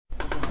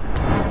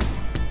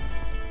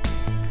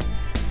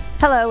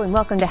Hello and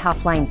welcome to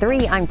Healthline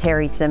 3. I'm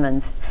Terry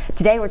Simmons.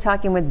 Today we're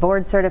talking with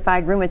Board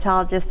Certified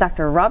Rheumatologist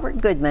Dr.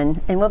 Robert Goodman,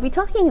 and we'll be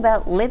talking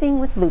about living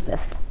with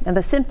lupus and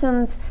the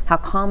symptoms, how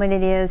common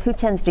it is, who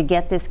tends to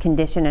get this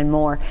condition, and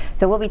more.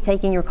 So we'll be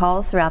taking your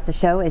calls throughout the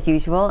show as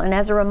usual, and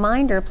as a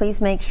reminder, please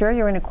make sure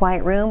you're in a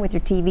quiet room with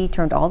your TV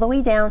turned all the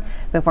way down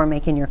before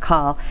making your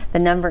call. The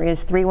number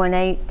is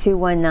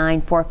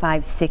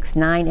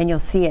 318-219-4569, and you'll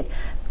see it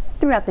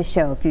throughout the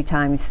show a few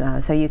times,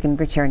 so you can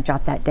be sure and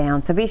jot that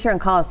down. So be sure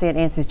and call us to get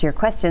answers to your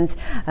questions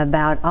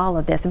about all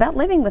of this, about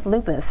living with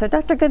lupus. So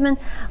Dr. Goodman,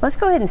 let's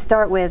go ahead and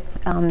start with,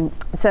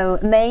 so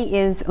May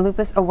is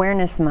Lupus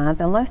Awareness Month,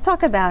 and let's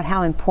talk about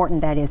how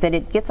important that is, that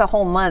it gets a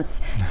whole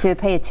month to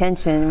pay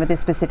attention with this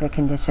specific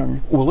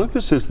condition. Well,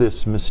 lupus is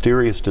this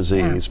mysterious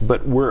disease,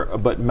 but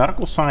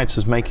medical science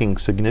is making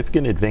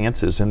significant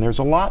advances, and there's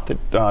a lot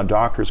that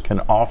doctors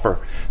can offer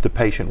the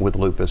patient with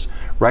lupus.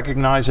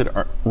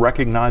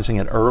 Recognizing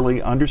it early,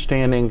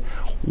 understanding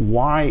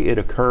why it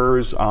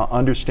occurs,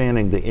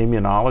 understanding the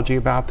immunology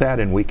about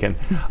that, and we can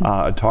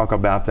talk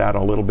about that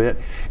a little bit,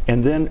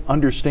 and then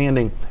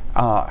understanding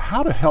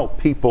how to help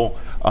people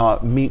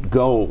meet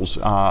goals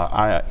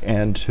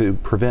and to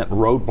prevent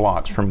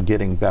roadblocks from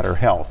getting better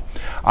health.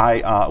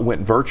 I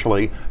went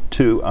virtually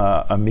to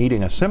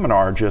a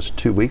seminar just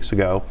 2 weeks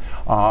ago,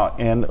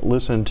 and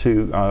listened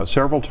to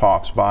several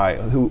talks by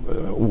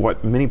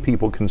what many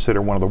people consider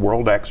one of the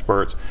world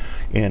experts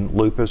in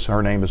lupus.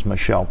 Her name is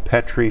Michelle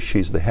Petri.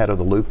 She's the head of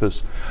the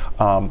lupus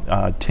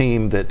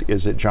team that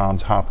is at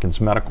Johns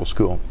Hopkins Medical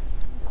School.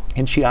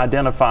 And she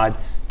identified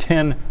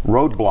 10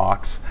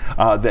 roadblocks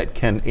that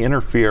can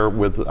interfere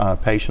with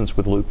patients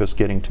with lupus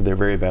getting to their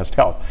very best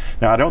health.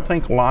 Now, I don't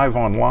think live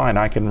online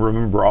I can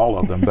remember all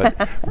of them,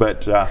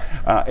 but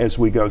as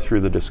we go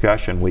through the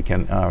discussion, we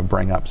can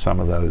bring up some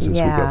of those as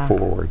we go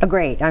forward.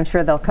 Great. I'm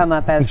sure they'll come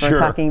up as we're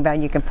talking about,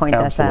 and you can point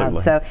us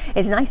out. So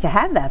it's nice to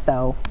have that,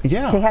 though.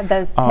 Yeah. To have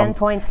those 10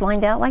 points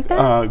lined out like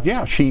that?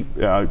 Yeah, she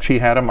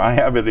had them. I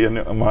have it in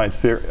my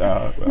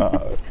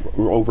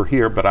over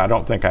here, but I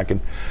don't think I can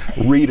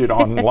read it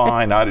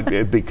online.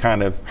 It'd be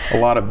kind of a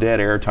lot of dead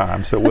air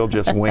time, so we'll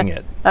just wing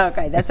it.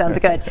 Okay, that sounds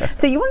good.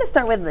 So you want to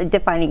start with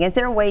defining. Is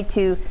there a way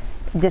to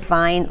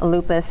define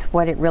lupus,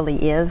 what it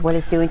really is, what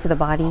it's doing to the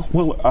body?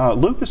 Well,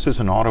 lupus is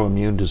an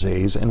autoimmune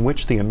disease in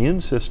which the immune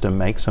system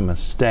makes a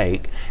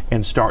mistake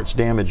and starts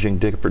damaging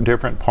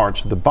different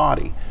parts of the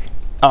body.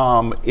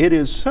 It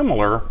is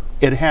similar.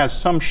 It has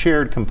some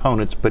shared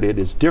components, but it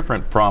is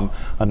different from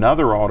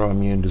another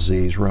autoimmune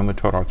disease,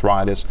 rheumatoid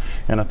arthritis,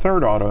 and a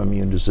third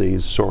autoimmune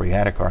disease,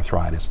 psoriatic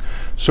arthritis.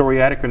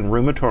 Psoriatic and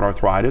rheumatoid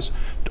arthritis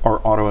are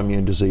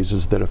autoimmune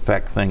diseases that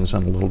affect things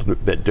in a little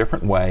bit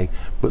different way,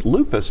 but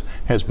lupus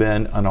has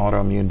been an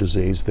autoimmune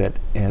disease that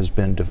has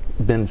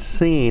been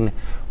seen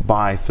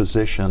by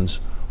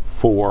physicians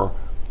for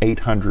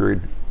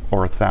 800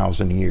 or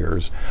 1,000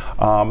 years.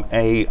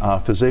 A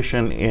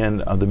physician in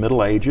the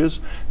Middle Ages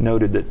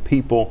noted that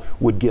people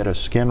would get a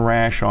skin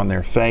rash on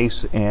their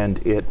face, and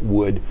it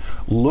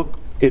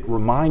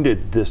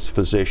reminded this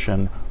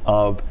physician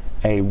of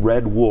a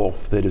red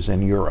wolf that is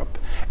in Europe.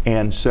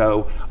 And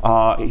so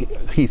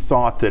he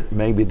thought that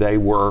maybe they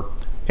were,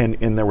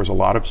 and there was a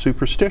lot of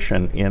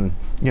superstition in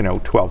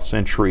 12th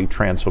century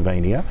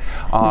Transylvania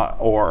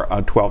or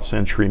 12th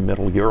century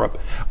Middle Europe,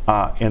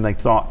 and they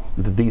thought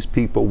that these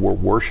people were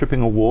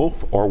worshiping a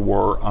wolf or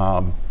were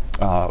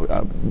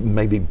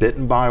maybe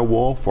bitten by a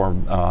wolf or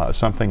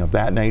something of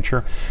that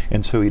nature.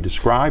 And so he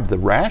described the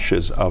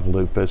rashes of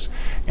lupus,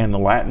 and the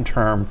Latin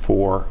term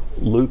for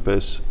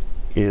lupus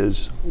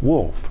is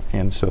wolf,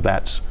 and so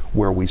that's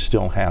where we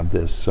still have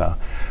this,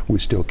 we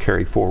still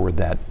carry forward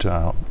that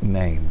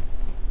name.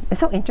 It's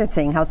so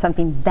interesting how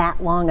something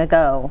that long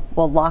ago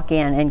will lock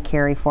in and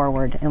carry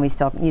forward, and we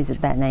still use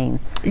that name.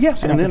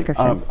 Yes, and then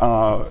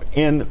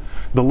in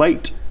the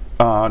late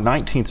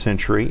 19th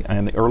century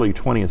and the early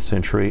 20th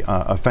century,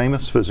 a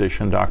famous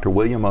physician, Dr.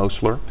 William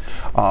Osler,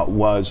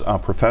 was a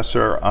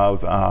professor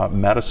of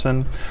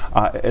medicine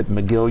at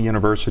McGill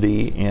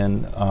University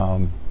in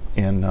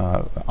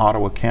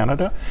Ottawa,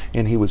 Canada,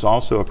 and he was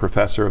also a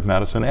professor of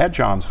medicine at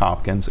Johns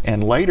Hopkins,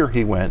 and later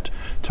he went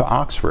to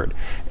Oxford.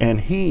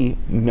 And he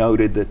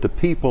noted that the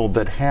people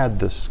that had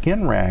the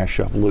skin rash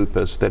of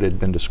lupus that had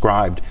been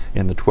described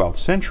in the 12th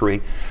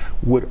century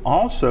would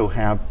also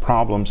have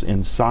problems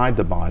inside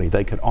the body.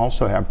 They could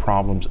also have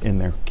problems in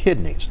their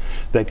kidneys.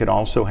 They could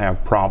also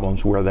have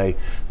problems where they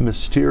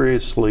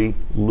mysteriously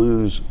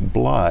lose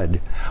blood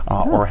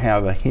or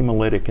have a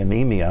hemolytic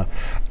anemia.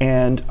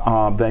 And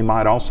they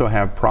might also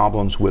have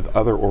problems with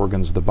other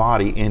organs of the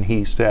body. And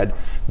he said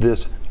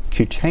this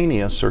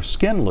cutaneous or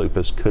skin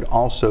lupus could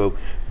also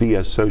be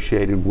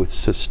associated with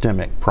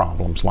systemic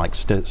problems, like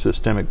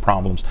systemic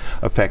problems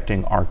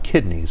affecting our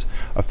kidneys,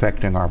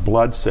 affecting our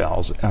blood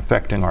cells,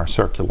 affecting our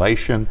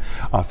circulation,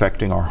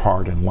 affecting our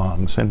heart and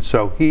lungs. And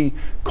so he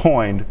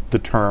coined the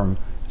term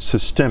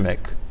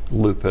systemic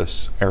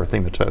lupus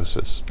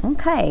erythematosus.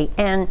 Okay,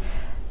 and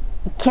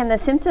Can the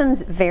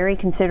symptoms vary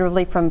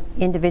considerably from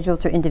individual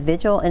to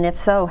individual? And if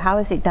so, how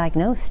is it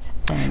diagnosed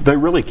then? They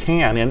really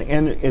can,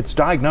 and it's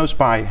diagnosed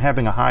by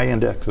having a high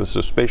index of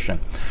suspicion.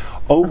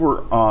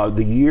 Over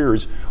the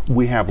years,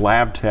 we have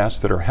lab tests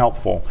that are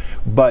helpful,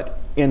 but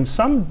in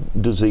some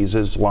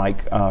diseases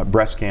like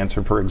breast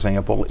cancer, for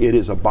example, it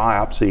is a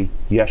biopsy.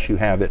 Yes, you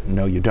have it.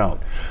 No, you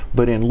don't.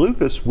 But in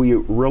lupus, we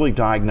really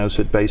diagnose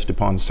it based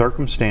upon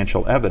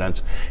circumstantial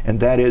evidence, and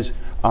that is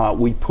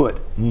we put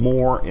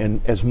more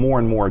in as more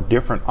and more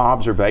different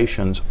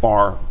observations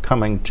are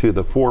coming to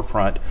the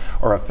forefront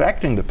or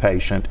affecting the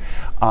patient,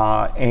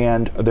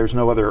 and there's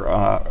no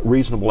other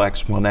reasonable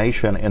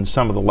explanation, and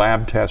some of the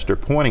lab tests are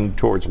pointing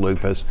towards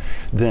lupus,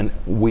 then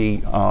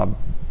we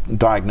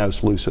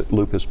diagnose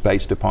lupus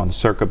based upon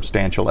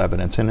circumstantial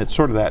evidence, and it's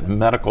sort of that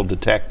medical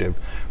detective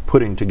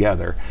putting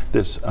together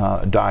this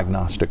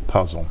diagnostic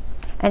puzzle.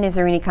 And is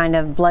there any kind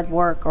of blood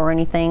work or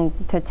anything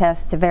to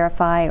test to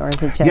verify, or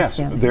is it just?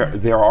 Yes,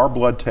 there are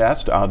blood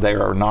tests. They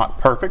are not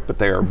perfect, but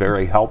they are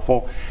very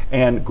helpful.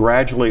 And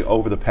gradually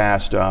over the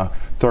past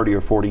 30 or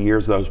 40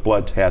 years, those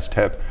blood tests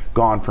have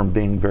gone from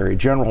being very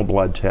general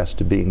blood tests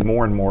to being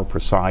more and more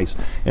precise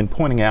in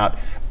pointing out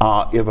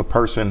if a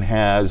person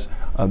has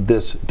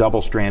this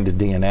double-stranded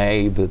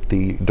DNA, that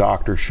the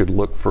doctor should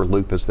look for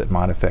lupus that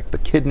might affect the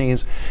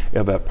kidneys.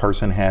 If a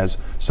person has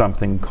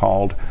something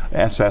called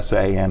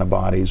SSA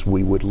antibodies,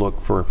 we would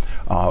look for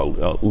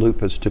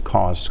lupus to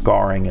cause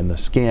scarring in the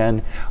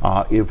skin.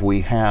 If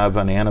we have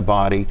an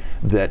antibody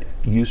that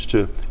used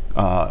to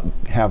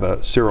have a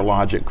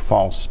serologic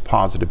false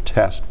positive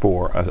test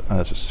for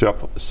a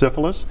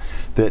syphilis,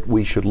 that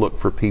we should look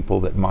for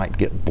people that might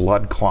get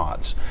blood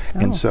clots.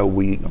 And so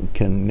we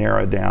can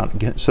narrow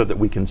down so that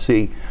we can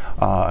see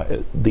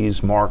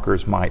these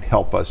markers might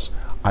help us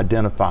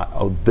identify,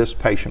 oh, this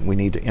patient we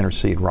need to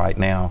intercede right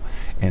now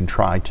and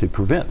try to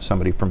prevent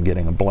somebody from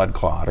getting a blood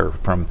clot or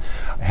from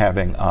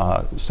having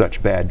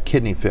such bad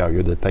kidney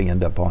failure that they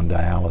end up on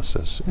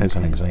dialysis, as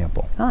an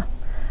example.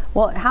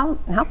 Well,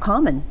 how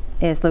common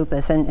is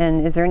lupus,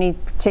 and is there any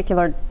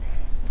particular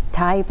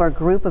type or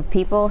group of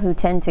people who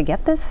tend to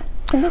get this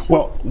condition?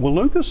 Well,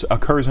 lupus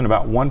occurs in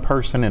about one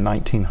person in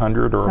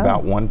 1900 or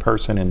about one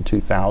person in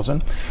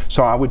 2000.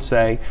 So I would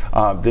say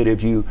that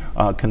if you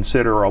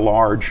consider a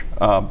large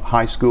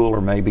high school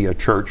or maybe a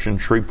church in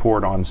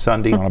Shreveport on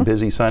Sunday, on a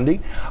busy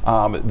Sunday,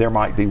 there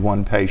might be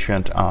one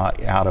patient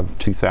out of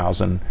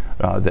 2,000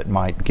 that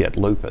might get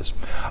lupus.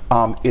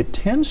 It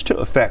tends to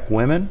affect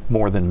women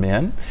more than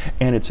men,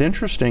 and it's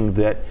interesting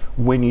that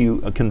when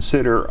you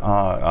consider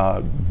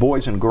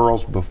boys and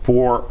girls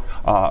before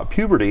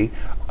puberty,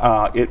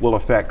 it will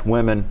affect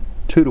women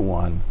 2 to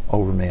 1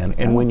 over men.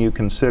 And when you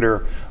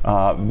consider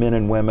men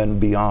and women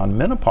beyond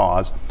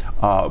menopause,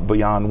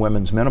 beyond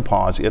women's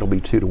menopause, it'll be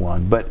 2 to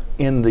 1. But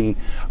in the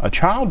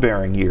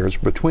childbearing years,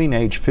 between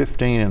age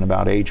 15 and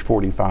about age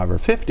 45 or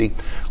 50,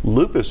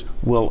 lupus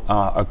will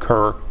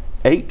occur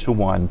 8 to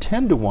 1,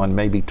 10 to 1,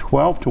 maybe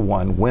 12 to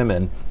 1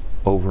 women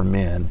over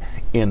men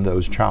in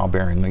those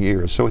childbearing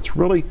years. So it's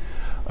really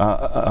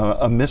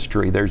a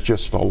mystery. There's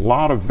just a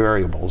lot of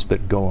variables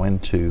that go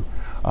into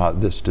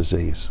this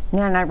disease.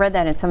 Yeah, and I read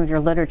that in some of your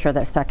literature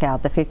that stuck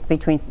out,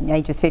 between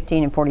ages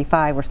 15 and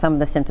 45, where some of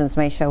the symptoms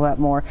may show up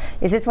more.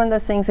 Is this one of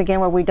those things, again,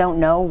 where we don't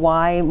know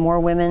why more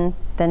women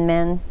than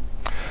men?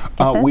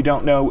 We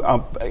don't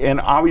know, and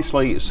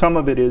obviously some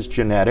of it is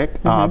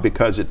genetic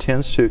because it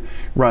tends to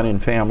run in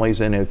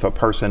families, and if a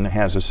person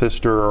has a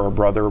sister or a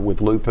brother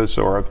with lupus,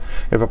 or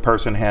if a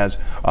person has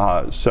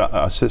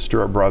a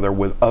sister or brother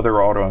with other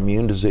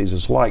autoimmune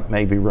diseases like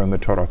maybe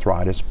rheumatoid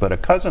arthritis, but a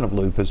cousin of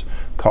lupus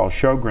called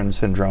Sjogren's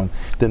syndrome,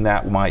 then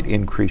that might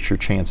increase your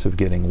chance of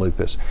getting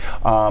lupus.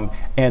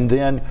 And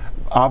then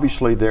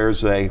obviously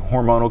there's a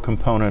hormonal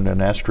component, an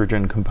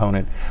estrogen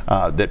component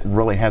that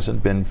really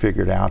hasn't been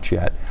figured out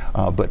yet.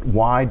 But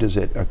why does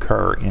it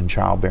occur in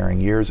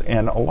childbearing years?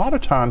 And a lot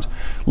of times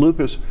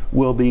lupus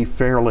will be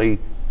fairly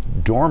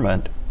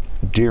dormant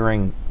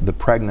during the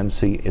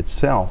pregnancy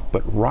itself,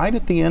 but right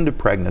at the end of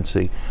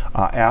pregnancy,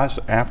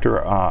 after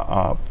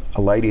a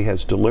lady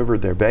has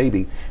delivered their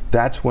baby,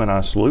 that's when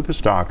us lupus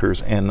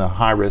doctors and the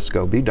high-risk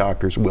OB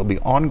doctors will be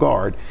on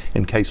guard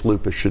in case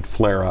lupus should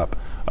flare up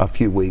a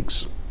few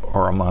weeks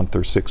or a month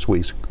or 6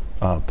 weeks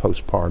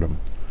postpartum.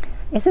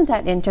 Isn't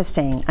that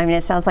interesting? I mean,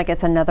 it sounds like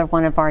it's another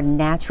one of our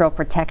natural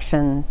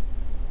protection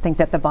things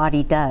that the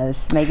body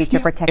does, maybe to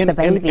protect the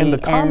baby. And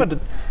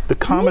the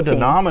common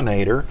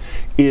denominator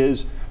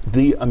is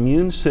the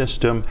immune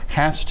system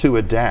has to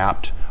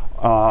adapt.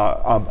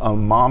 A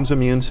mom's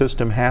immune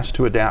system has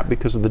to adapt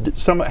because of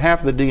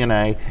half the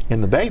DNA in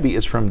the baby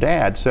is from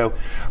dad. So,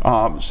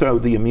 so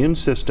the immune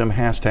system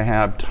has to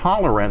have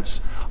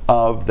tolerance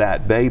of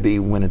that baby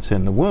when it's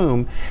in the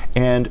womb,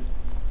 and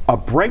a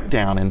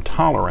breakdown in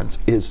tolerance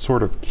is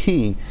sort of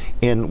key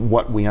in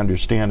what we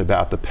understand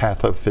about the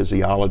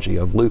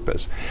pathophysiology of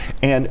lupus.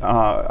 And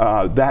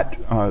that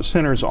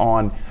centers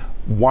on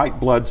white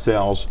blood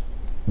cells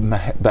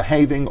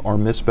behaving or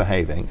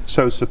misbehaving.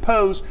 So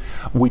suppose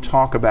we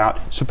talk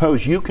about,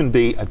 suppose you can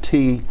be a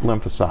T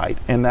lymphocyte,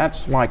 and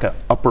that's like an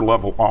upper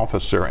level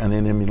officer in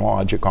an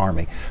immunologic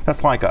army.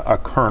 That's like a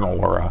colonel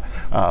or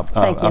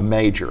a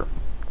major.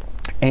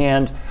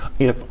 And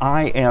if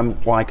I am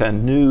like a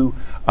new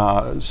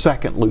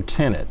second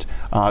lieutenant,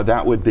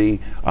 that would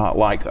be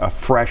like a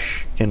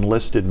fresh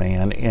enlisted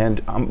man,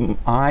 and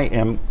I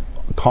am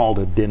called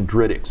a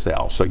dendritic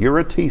cell. So you're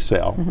a T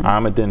cell,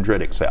 I'm a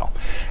dendritic cell.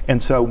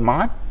 And so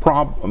my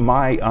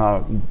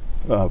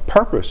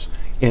purpose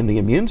in the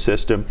immune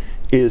system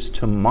is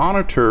to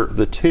monitor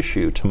the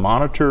tissue, to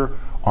monitor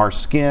our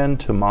skin,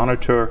 to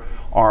monitor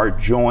our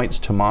joints,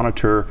 to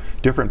monitor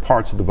different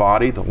parts of the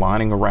body, the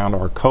lining around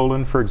our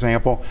colon, for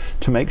example,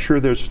 to make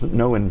sure there's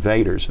no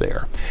invaders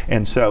there.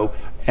 And so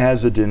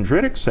as a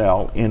dendritic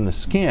cell in the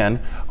skin,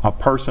 a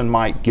person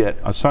might get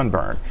a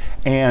sunburn.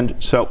 And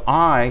so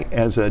I,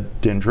 as a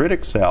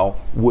dendritic cell,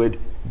 would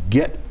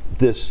get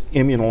this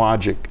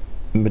immunologic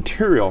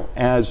material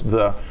as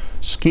the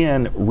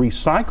skin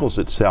recycles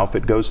itself.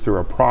 It goes through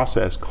a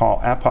process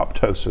called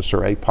apoptosis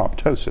or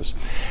apoptosis.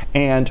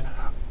 And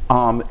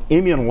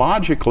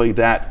immunologically,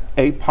 that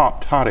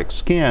apoptotic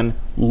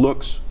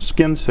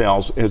skin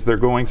cells, as they're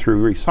going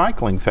through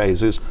recycling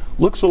phases,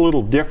 looks a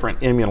little different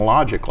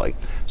immunologically.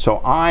 So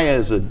I,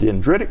 as a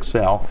dendritic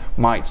cell,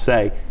 might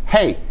say,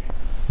 hey,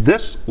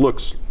 this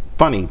looks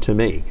funny to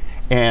me.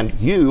 And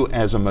you,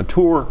 as a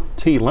mature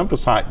T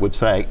lymphocyte, would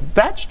say,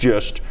 that's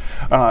just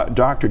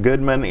Dr.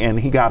 Goodman, and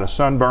he got a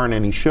sunburn,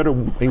 and he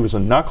was a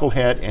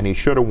knucklehead, and he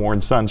should have worn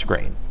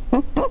sunscreen.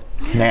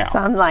 Now,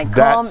 sounds like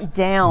calm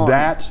down.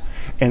 That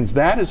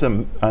is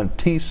a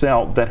T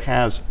cell that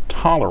has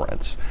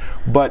tolerance.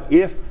 But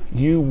if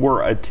you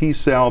were a T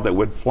cell that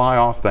would fly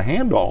off the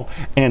handle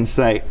and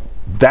say,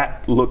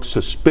 that looks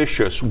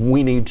suspicious,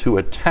 we need to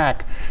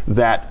attack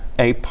that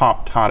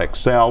apoptotic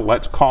cell,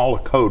 let's call a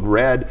code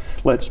red,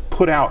 let's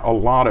put out a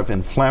lot of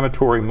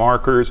inflammatory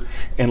markers,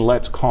 and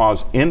let's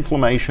cause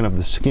inflammation of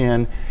the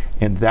skin,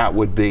 and that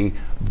would be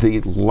the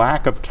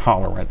lack of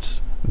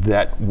tolerance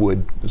that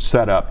would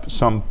set up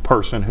some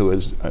person who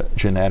is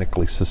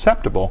genetically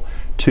susceptible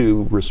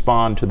to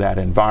respond to that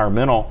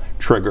environmental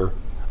trigger,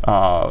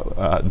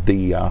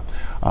 the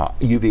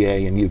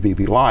UVA and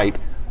UVB light,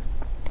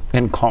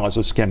 and cause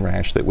a skin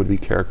rash that would be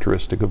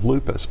characteristic of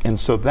lupus. And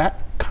so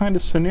that kind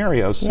of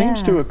scenario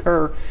seems to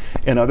occur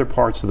in other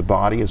parts of the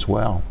body as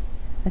well.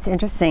 That's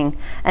interesting.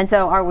 And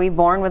so are we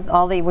born with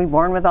all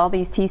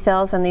these T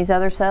cells and these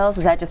other cells?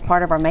 Is that just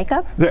part of our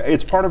makeup?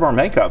 It's part of our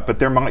makeup, but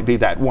there might be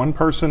that one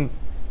person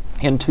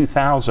in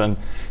 2000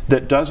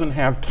 that doesn't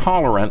have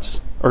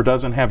tolerance, or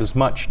doesn't have as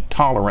much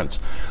tolerance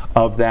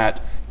of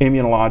that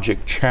immunologic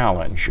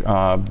challenge,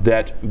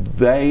 that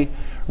they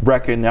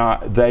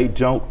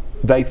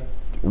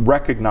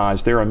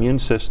recognize their immune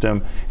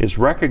system is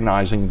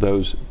recognizing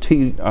those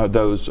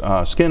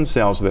skin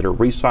cells that are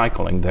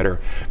recycling, that are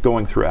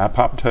going through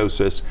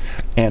apoptosis,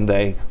 and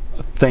they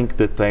think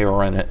that they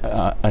are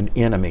an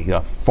enemy, a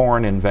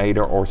foreign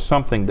invader, or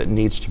something that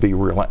needs to be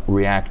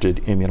reacted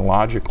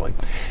immunologically.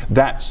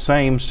 That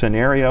same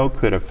scenario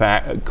could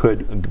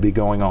be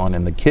going on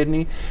in the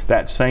kidney.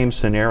 That same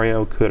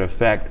scenario could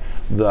affect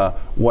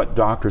what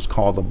doctors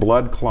call the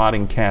blood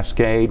clotting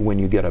cascade. When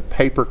you get a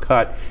paper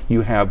cut,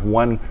 you have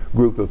one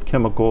group of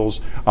chemicals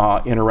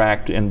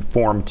interact and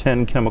form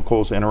 10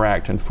 chemicals,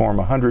 interact and form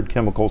 100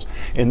 chemicals,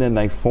 and then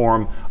they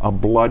form a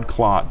blood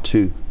clot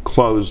to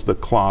close the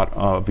clot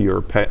of your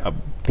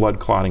blood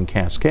clotting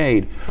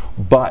cascade.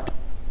 But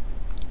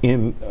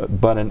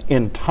an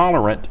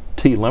intolerant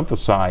T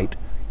lymphocyte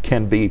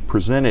can be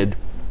presented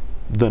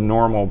the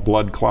normal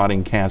blood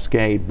clotting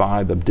cascade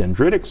by the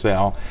dendritic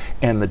cell,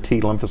 and the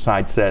T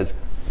lymphocyte says,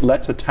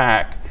 let's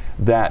attack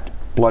that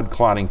blood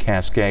clotting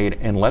cascade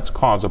and let's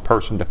cause a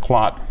person to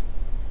clot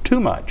too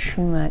much.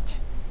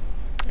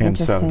 And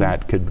so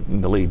that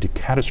could lead to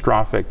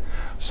catastrophic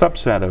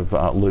subset of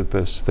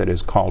lupus that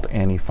is called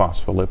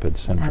antiphospholipid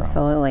syndrome.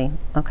 Absolutely.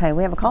 Okay,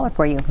 we have a caller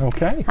for you.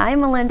 Okay. Hi,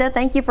 Melinda.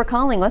 Thank you for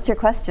calling. What's your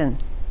question?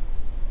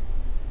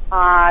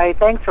 Hi,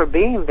 thanks for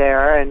being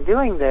there and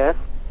doing this.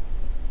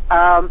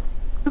 2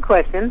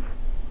 questions.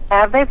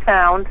 Have they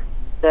found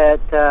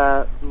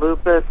that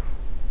lupus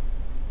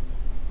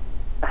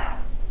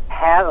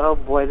oh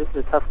boy, this is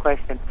a tough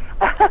question.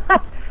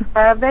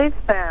 Have they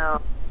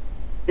found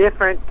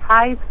different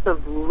types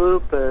of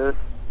lupus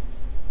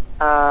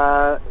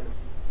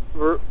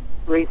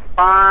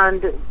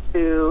respond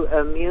to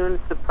immune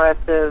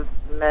suppressive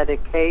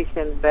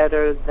medication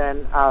better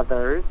than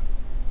others?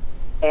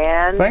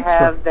 And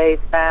they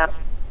found...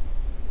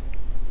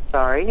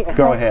 Sorry.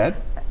 Go ahead.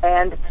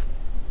 And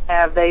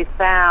have they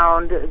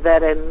found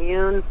that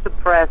immune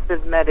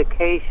suppressive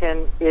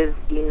medication is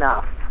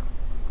enough?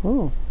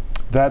 Ooh.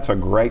 That's a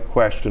great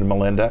question,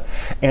 Melinda.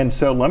 And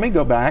so let me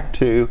go back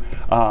to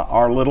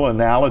our little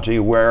analogy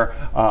where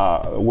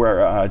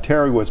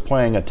Terry was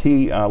playing a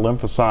T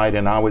lymphocyte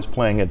and I was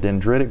playing a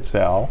dendritic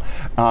cell,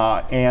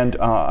 and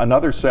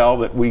another cell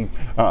that we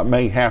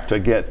may have to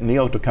get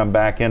Neil to come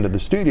back into the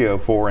studio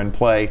for and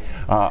play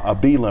a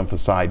B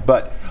lymphocyte.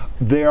 But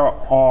there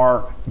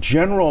are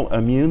general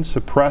immune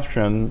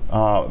suppression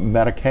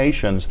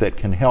medications that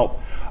can help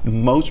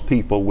most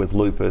people with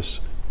lupus.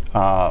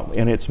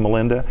 And it's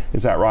Melinda,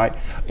 is that right?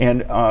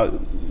 And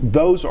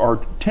those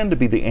tend to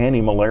be the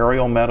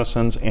anti-malarial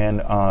medicines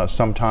and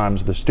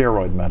sometimes the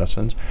steroid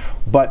medicines.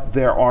 But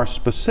there are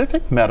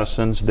specific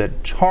medicines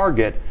that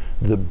target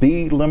the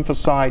B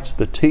lymphocytes,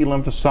 the T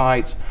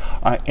lymphocytes,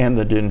 and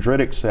the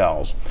dendritic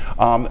cells.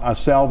 A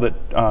cell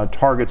that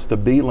targets the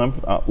B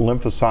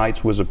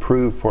lymphocytes was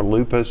approved for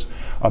lupus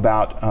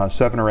about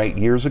 7 or 8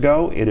 years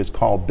ago. It is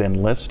called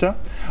Benlysta.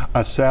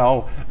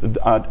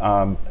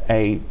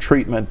 A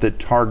treatment that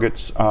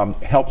targets,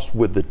 helps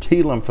with the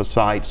T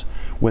lymphocytes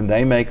when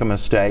they make a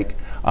mistake,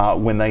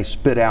 when they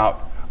spit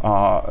out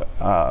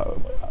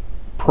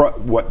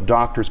what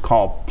doctors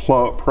call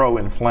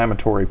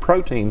pro-inflammatory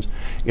proteins,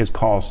 is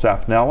called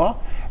Safnella.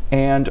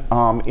 And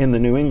in the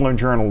New England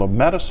Journal of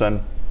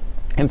Medicine,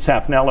 and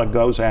Safnella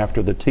goes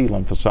after the T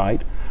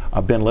lymphocyte,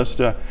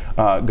 Benlysta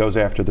goes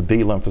after the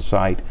B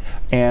lymphocyte.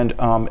 And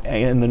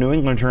in the New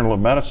England Journal of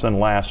Medicine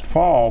last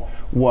fall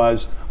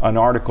was an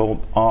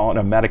article on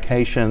a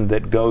medication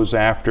that goes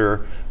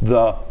after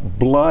the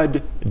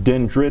blood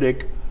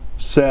dendritic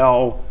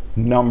cell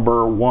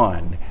number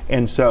 1.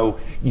 And so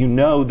you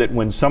know that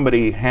when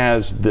somebody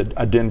has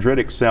a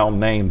dendritic cell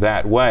named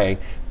that way,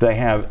 they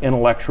have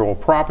intellectual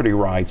property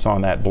rights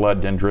on that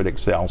blood dendritic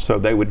cell. So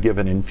they would give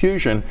an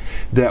infusion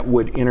that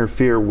would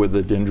interfere with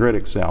the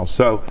dendritic cell.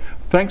 So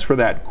thanks for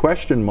that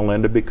question,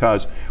 Melinda,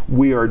 because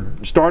we are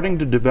starting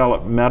to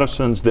develop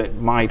medicines that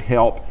might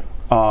help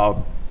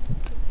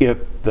if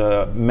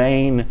the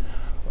main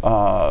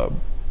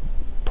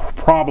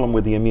problem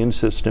with the immune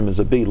system is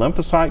a B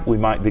lymphocyte. We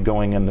might be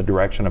going in the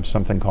direction of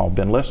something called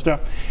Benlysta.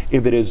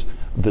 If it is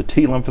the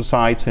T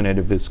lymphocytes and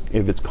if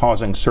it's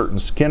causing certain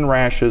skin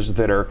rashes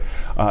that are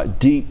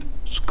deep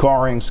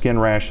scarring skin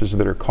rashes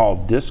that are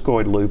called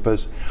discoid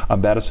lupus, a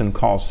medicine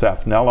called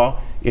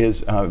Safnella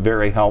is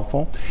very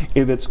helpful.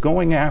 If it's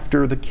going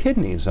after the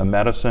kidneys, a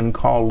medicine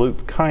called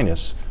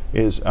Lupus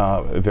is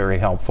very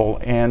helpful.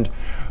 And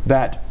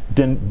that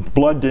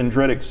blood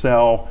dendritic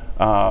cell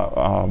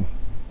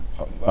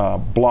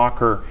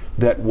blocker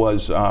that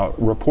was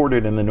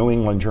reported in the New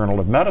England Journal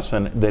of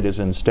Medicine that is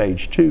in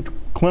stage 2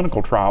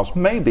 clinical trials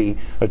may be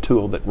a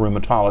tool that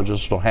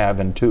rheumatologists will have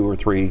in 2 or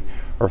 3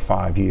 or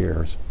 5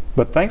 years.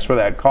 But thanks for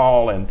that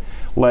call and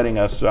letting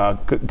us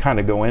kind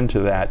of go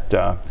into that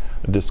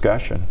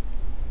discussion.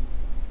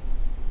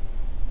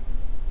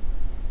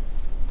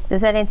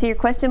 Does that answer your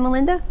question,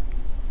 Melinda?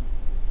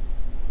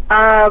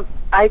 I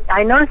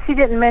noticed you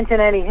didn't mention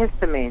any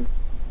histamines.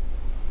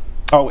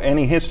 Oh,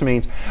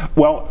 antihistamines.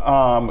 Well,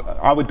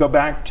 I would go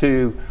back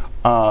to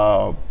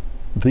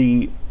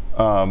in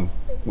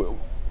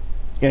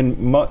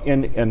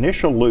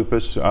initial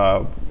lupus.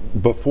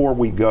 Before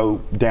we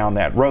go down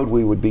that road,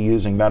 we would be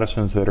using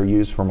medicines that are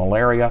used for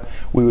malaria.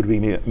 We would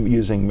be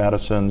using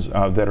medicines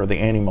that are the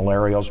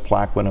anti-malarials.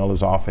 Plaquenil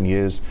is often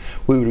used.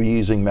 We would be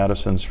using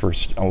medicines for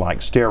like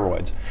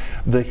steroids.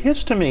 The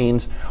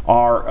histamines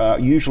are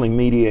usually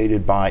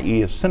mediated by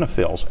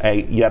eosinophils,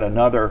 yet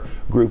another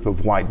group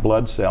of white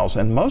blood cells.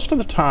 And most of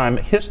the time,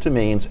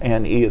 histamines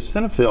and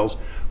eosinophils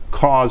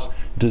cause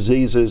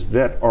diseases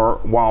that are,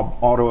 while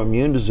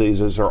autoimmune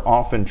diseases are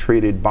often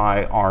treated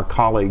by our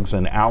colleagues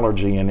in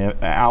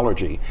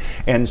allergy.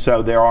 And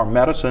so there are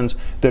medicines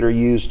that are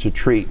used to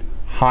treat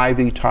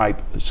Hy-Vee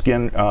type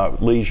skin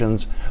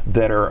lesions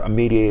that are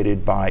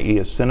mediated by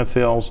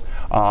eosinophils,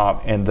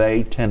 and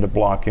they tend to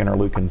block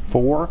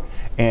interleukin-4.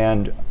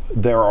 And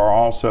there are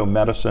also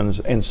medicines,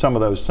 and some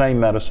of those same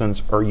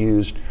medicines are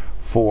used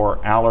for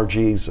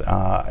allergies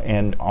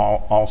and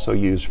also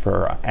used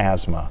for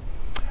asthma.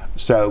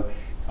 So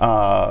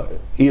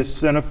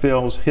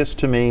eosinophils,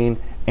 histamine,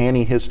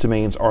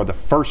 antihistamines are the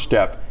first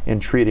step in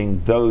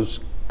treating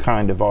those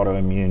kind of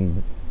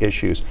autoimmune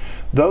issues.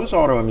 Those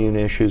autoimmune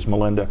issues,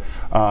 Melinda,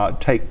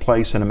 take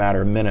place in a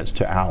matter of minutes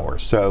to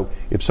hours. So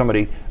if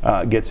somebody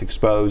gets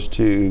exposed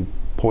to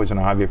poison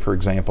ivy, for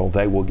example,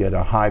 they will get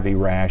a Hy-Vee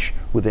rash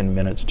within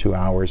minutes to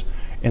hours.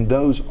 And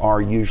those are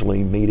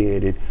usually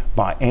mediated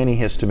by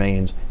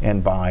antihistamines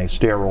and by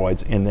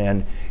steroids. And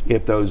then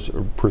if those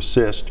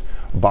persist,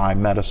 by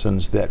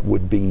medicines that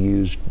would be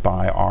used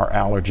by our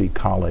allergy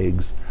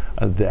colleagues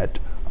that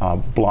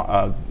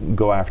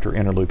go after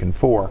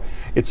interleukin-4.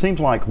 It seems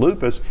like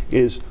lupus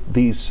is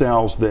these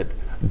cells that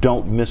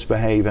don't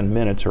misbehave in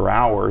minutes or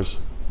hours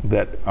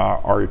that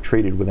are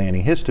treated with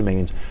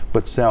antihistamines,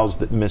 but cells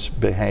that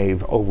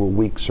misbehave over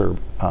weeks or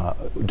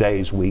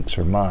days, weeks,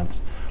 or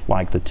months,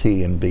 like the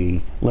T and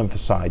B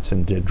lymphocytes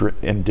and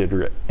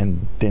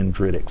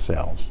dendritic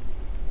cells.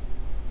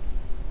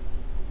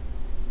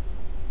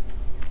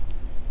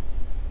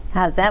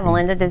 How's that,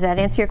 Melinda? Does that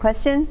answer your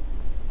question?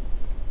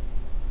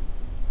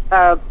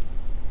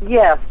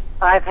 Yes,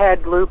 I've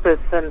had lupus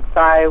since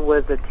I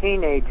was a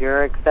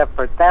teenager, except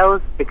for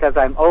those, because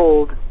I'm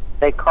old,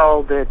 they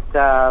called it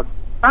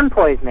sun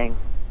poisoning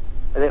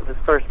that it was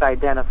first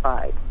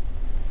identified.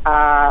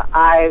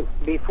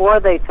 Before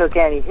they took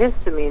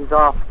antihistamines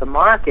off the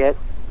market,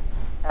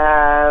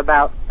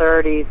 about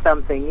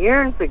 30-something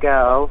years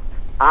ago,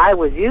 I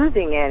was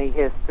using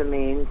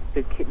antihistamines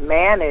to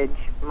manage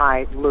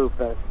my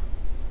lupus.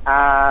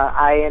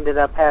 I ended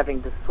up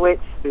having to switch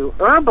to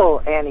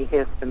herbal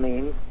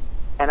antihistamines,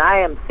 and I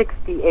am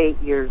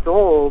 68 years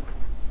old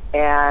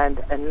and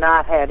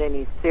not had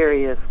any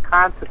serious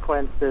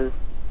consequences.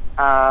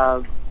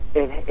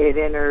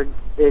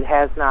 It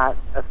has not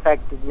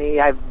affected me.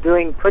 I'm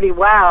doing pretty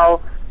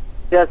well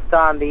just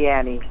on the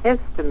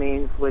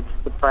antihistamines, which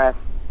suppress.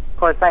 Of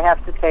course, I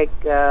have to take,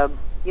 them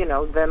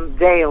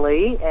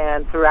daily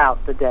and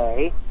throughout the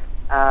day.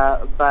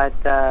 As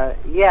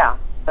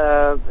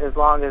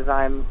long as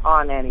I'm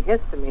on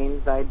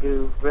antihistamines, I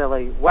do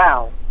really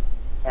well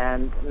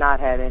and not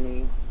had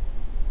any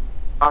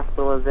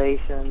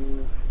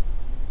hospitalizations,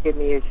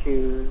 kidney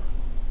issues.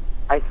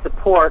 I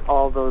support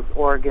all those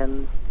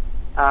organs,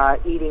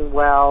 eating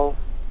well.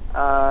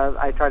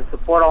 I try to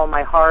support all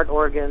my heart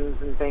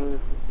organs and things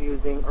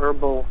using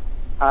herbal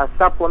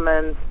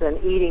supplements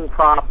and eating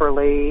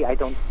properly. I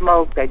don't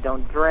smoke, I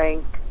don't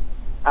drink,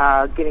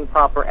 getting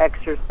proper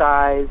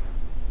exercise,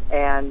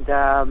 and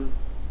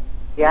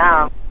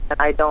and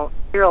I don't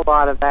hear a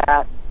lot of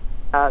that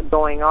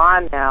going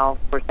on now.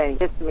 We're saying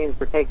histamines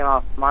were taken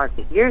off the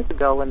market years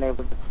ago when they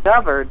were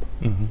discovered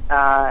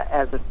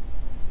as a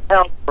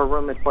help for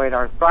rheumatoid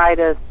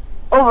arthritis,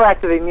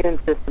 overactive immune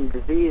system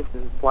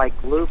diseases like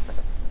lupus.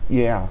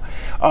 Yeah.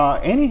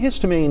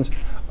 Antihistamines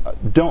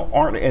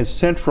aren't as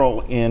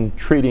central in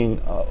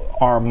treating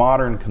our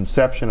modern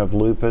conception of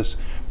lupus,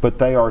 but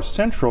they are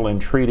central in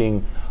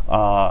treating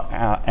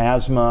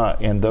asthma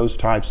and those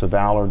types of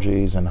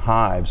allergies and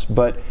hives.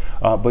 But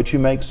you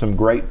make some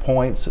great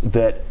points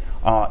that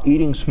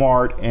eating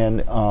smart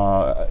and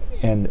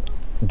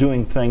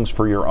doing things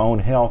for your own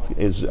health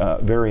is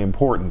very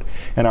important.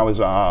 And I was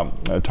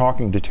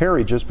talking to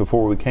Terry just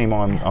before we came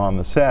on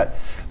the set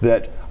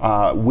that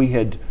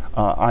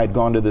I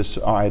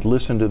had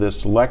listened to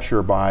this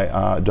lecture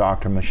by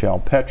Dr. Michelle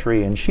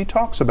Petrie, and she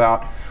talks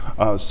about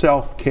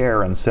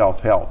self-care and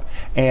self-help.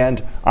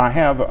 And I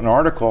have an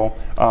article,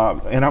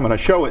 and I'm going to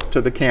show it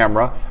to the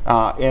camera,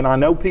 and I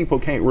know people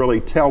can't really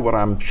tell what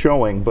I'm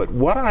showing, but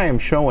what I am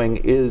showing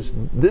is,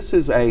 this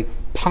is a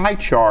pie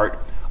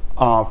chart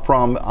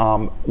from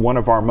one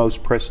of our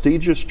most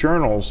prestigious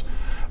journals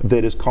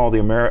that is called the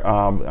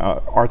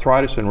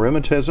Arthritis and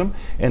Rheumatism,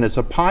 and it's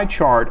a pie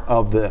chart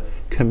of the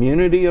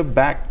community of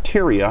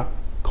bacteria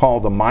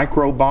called the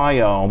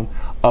microbiome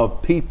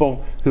of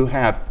people who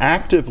have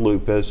active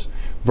lupus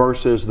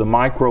versus the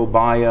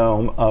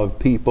microbiome of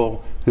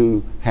people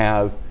who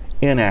have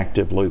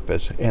inactive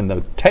lupus. And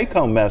the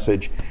take-home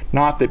message,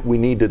 not that we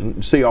need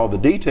to see all the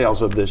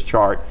details of this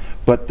chart,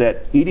 but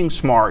that eating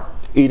smart,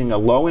 eating a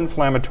low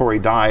inflammatory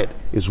diet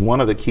is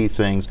one of the key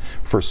things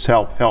for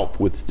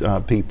self-help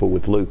with people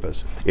with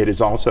lupus. It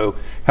is also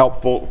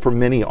helpful for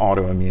many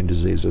autoimmune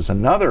diseases.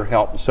 Another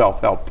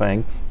self-help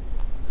thing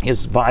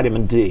is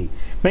vitamin D.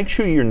 Make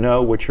sure you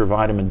know what your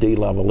vitamin D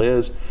level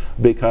is,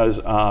 because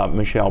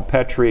Michelle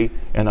Petrie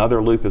and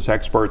other lupus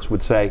experts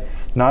would say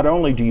not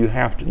only do you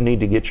need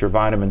to get your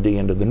vitamin D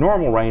into the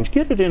normal range,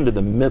 get it into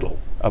the middle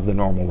of the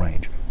normal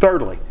range.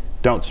 Thirdly,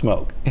 don't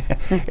smoke.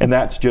 And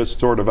that's just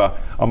sort of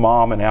a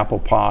mom and apple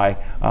pie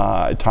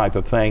type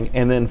of thing.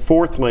 And then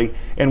fourthly,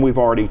 and we've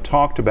already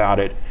talked about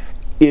it,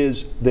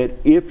 is that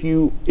if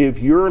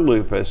your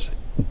lupus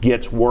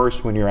gets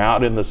worse when you're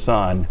out in the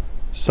sun,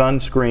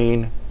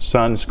 sunscreen,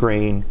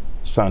 sunscreen,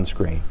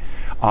 sunscreen,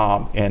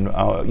 and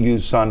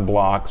use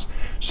sunblocks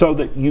so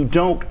that you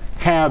don't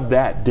have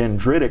that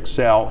dendritic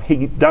cell.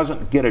 He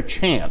doesn't get a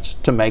chance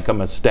to make a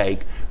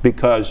mistake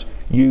because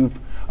you've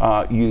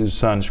use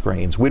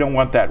sunscreens. We don't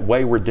want that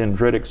wayward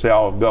dendritic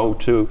cell go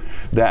to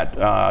that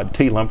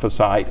T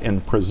lymphocyte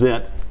and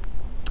present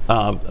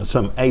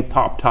some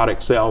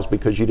apoptotic cells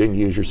because you didn't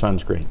use your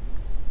sunscreen.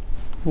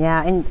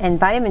 Yeah, and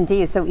vitamin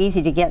D is so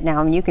easy to get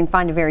now. I mean, you can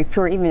find a very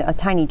pure, even a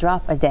tiny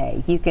drop a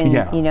day. You can,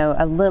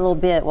 a little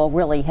bit will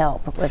really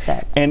help with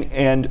that.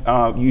 And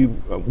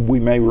we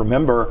may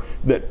remember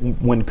that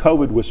when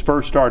COVID was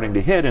first starting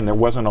to hit and there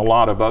wasn't a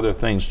lot of other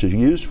things to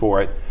use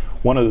for it,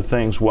 one of the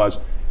things was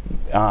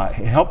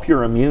help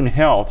your immune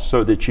health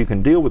so that you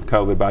can deal with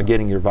COVID by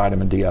getting your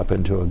vitamin D up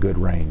into a good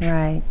range.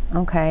 Right.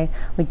 Okay.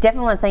 We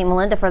definitely want to thank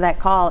Melinda for that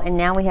call. And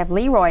now we have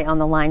Leroy on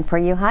the line for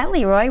you. Hi,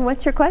 Leroy.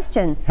 What's your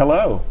question?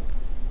 Hello.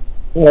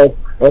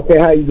 Okay.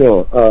 How you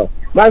doing?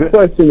 My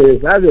question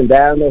is, I've been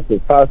diagnosed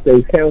with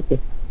prostate cancer,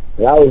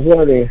 and I was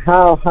wondering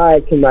how high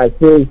can my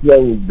pH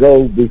level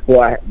go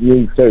before I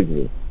need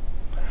surgery?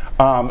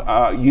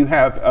 You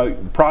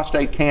have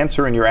prostate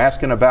cancer, and you're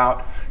asking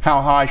about how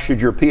high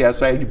should your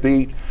PSA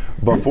be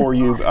before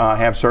you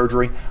have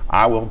surgery.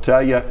 I will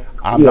tell you,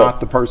 I'm not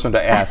the person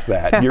to ask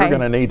that. Right. You're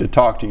going to need to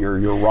talk to your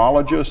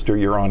urologist or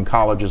your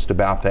oncologist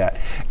about that.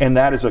 And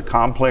that is a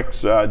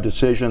complex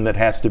decision that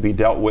has to be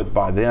dealt with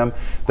by them.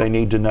 They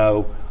need to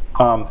know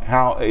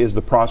how is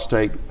the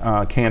prostate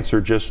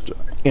cancer just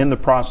in the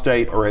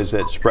prostate, or is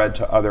it spread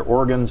to other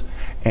organs?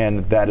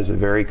 And that is a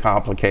very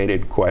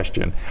complicated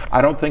question.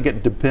 I don't think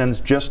it depends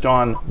just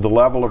on the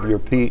level of your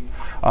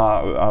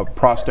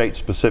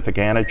prostate-specific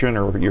antigen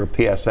or your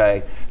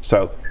PSA.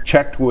 So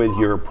check with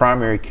your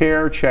primary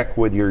care, check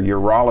with your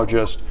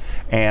urologist,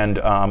 and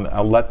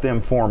let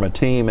them form a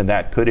team, and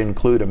that could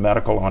include a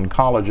medical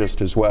oncologist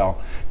as well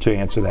to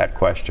answer that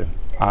question.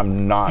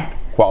 I'm not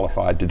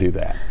qualified to do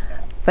that.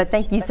 But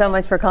thank you so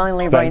much for calling,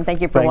 Leroy, and thank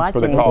you for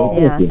watching. Thanks for the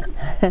call.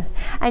 Yeah.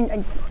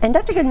 and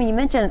Dr. Goodman, you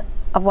mentioned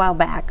a while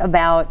back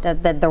about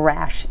the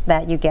rash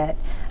that you get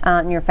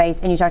in your face,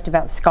 and you talked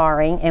about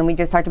scarring, and we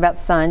just talked about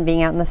sun,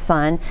 being out in the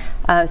sun.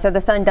 So the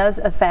sun does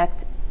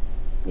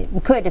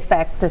could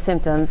affect the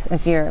symptoms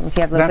if you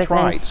have lupus. That's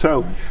right.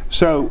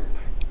 So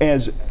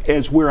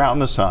as we're out in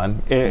the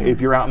sun,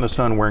 if you're out in the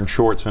sun wearing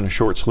shorts and a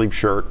short sleeve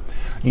shirt,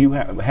 you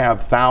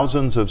have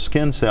thousands of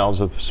skin cells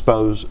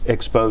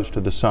exposed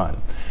to the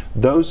sun.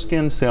 Those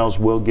skin cells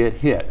will get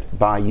hit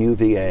by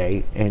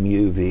UVA and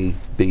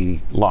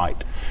UVB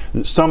light.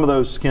 Some of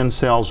those skin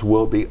cells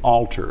will be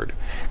altered,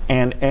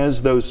 and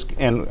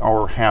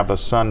or have a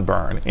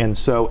sunburn. And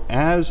so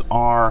as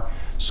our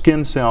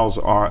skin cells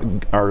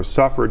are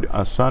suffered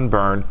a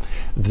sunburn,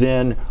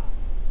 then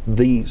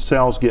the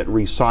cells get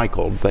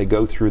recycled. They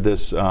go through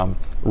this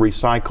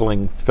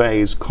recycling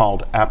phase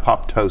called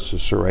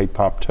apoptosis or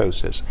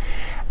apoptosis.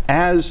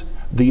 As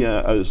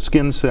the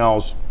skin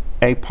cells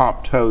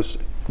apoptose,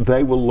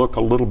 they will look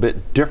a little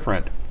bit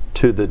different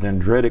to the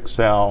dendritic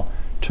cell,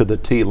 to the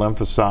T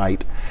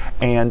lymphocyte,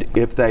 and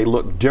if they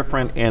look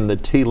different and the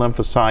T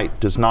lymphocyte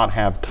does not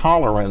have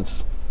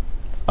tolerance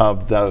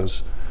of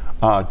those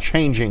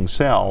changing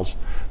cells,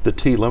 the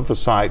T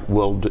lymphocyte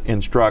will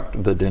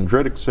instruct the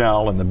dendritic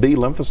cell and the B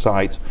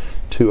lymphocytes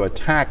to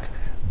attack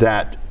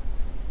that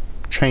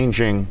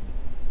changing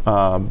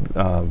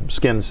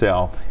skin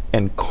cell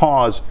and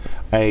cause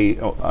a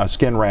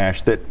skin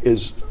rash that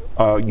is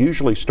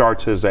usually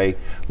starts as a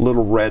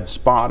little red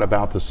spot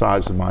about the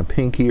size of my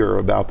pinky or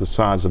about the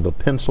size of a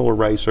pencil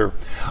eraser,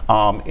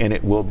 and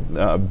it will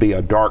be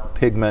a dark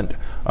pigment,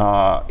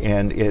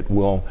 and it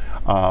will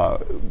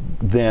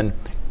then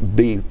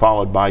be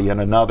followed by yet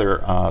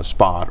another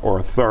spot, or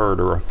a third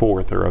or a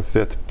fourth or a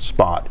fifth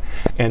spot.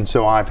 And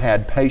so I've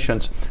had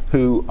patients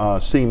who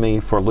see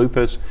me for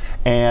lupus,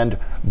 and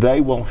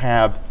they will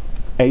have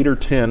 8 or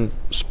 10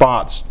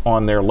 spots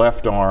on their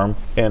left arm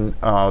and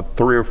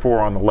 3 or 4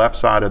 on the left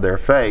side of their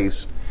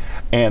face,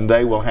 and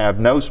they will have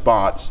no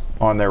spots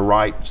on their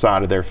right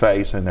side of their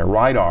face and their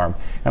right arm.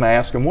 And I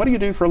ask them, what do you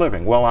do for a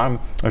living? Well, I'm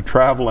a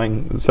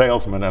traveling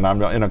salesman and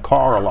I'm in a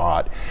car a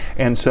lot.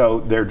 And so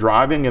they're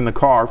driving in the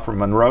car from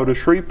Monroe to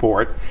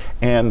Shreveport,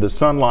 and the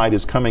sunlight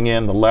is coming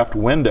in the left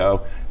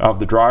window of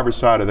the driver's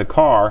side of the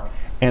car,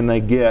 and they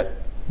get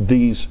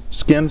these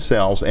skin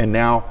cells. And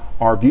now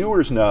our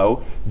viewers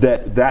know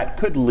that that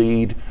could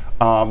lead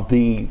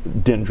the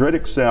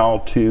dendritic cell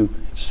to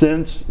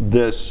sense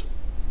this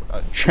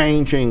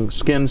changing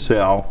skin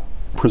cell,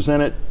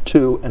 present it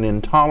to an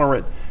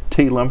intolerant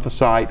T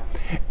lymphocyte,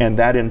 and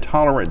that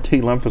intolerant T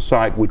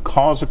lymphocyte would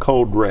cause a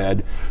cold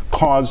red,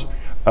 cause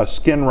a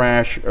skin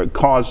rash,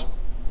 cause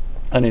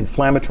an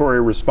inflammatory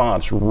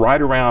response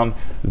right around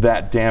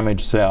that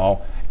damaged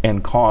cell,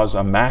 and cause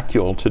a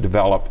macule to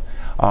develop.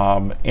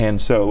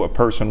 And so a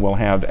person will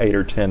have 8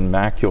 or 10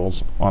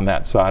 macules on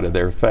that side of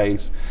their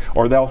face,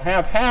 or they'll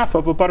have half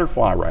of a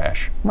butterfly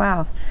rash.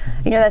 Wow.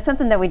 You know, that's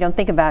something that we don't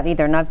think about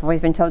either. And I've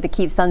always been told to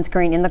keep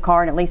sunscreen in the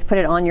car and at least put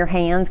it on your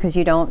hands, because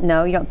you don't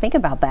think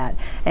about that.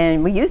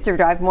 And we used to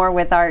drive more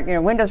with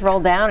our windows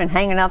rolled down and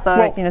hanging out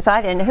the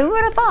side, and who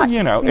would have thought?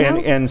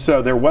 And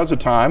so there was a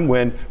time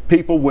when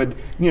people would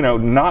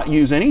not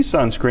use any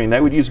sunscreen.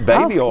 They would use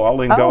baby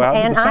oil and go out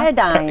in the sun.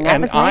 Iodine.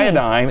 And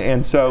iodine.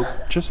 And so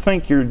just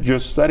think you're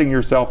just setting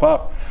yourself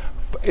up.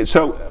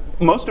 So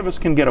most of us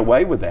can get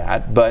away with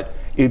that, but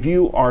if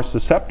you are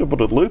susceptible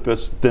to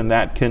lupus, then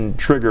that can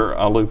trigger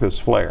a lupus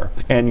flare.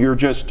 And you're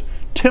just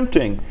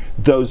tempting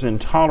those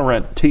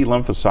intolerant T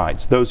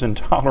lymphocytes, those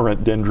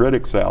intolerant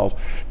dendritic cells,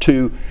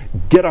 to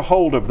get a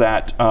hold of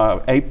that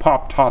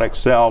apoptotic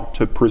cell,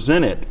 to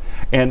present it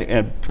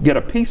and get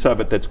a piece of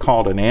it that's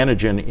called an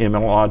antigen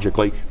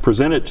immunologically,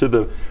 present it to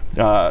the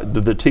T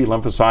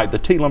lymphocyte. The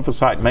T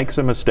lymphocyte makes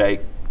a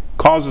mistake,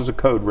 causes a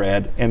code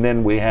red, and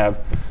then we have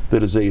the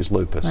disease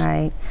lupus.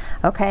 Right.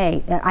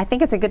 Okay. I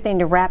think it's a good thing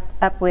to wrap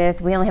up with.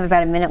 We only have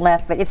about a minute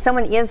left, but if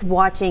someone is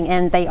watching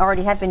and they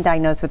already have been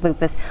diagnosed with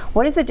lupus,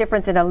 what is the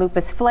difference in a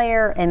lupus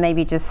flare and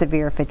maybe just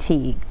severe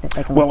fatigue that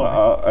they can look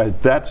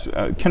like? That's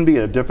can be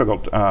a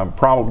difficult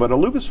problem, but a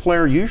lupus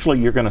flare, usually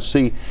you're going to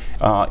see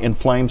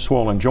inflamed,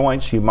 swollen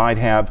joints. You might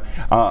have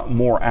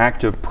more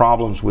active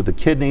problems with the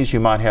kidneys. You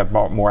might have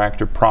more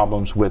active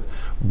problems with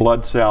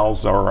blood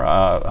cells or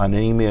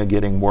anemia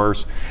getting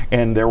worse,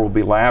 and there will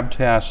be lab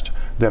tests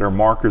that are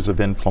markers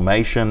of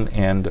inflammation,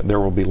 and there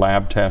will be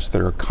lab tests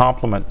that are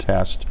complement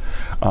tests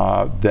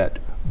that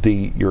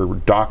your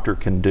doctor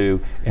can do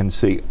and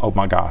see, oh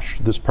my gosh,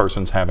 this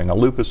person's having a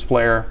lupus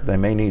flare. They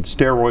may need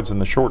steroids in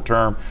the short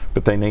term,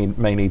 but they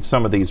may need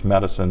some of these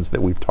medicines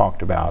that we've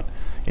talked about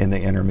in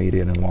the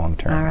intermediate and long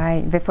term. All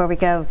right, before we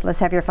go, let's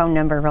have your phone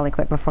number really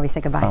quick before we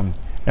say goodbye.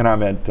 And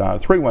I'm at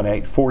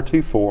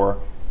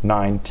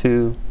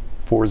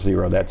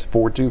 318-424-9240. That's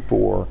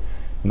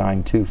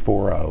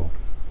 424-9240.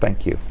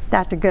 Thank you.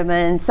 Dr.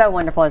 Goodman, so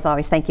wonderful as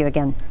always. Thank you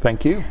again.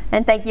 Thank you.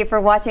 And thank you for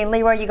watching.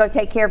 Leroy, you go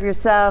take care of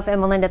yourself. And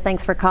Melinda,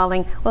 thanks for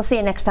calling. We'll see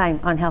you next time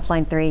on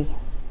Healthline 3.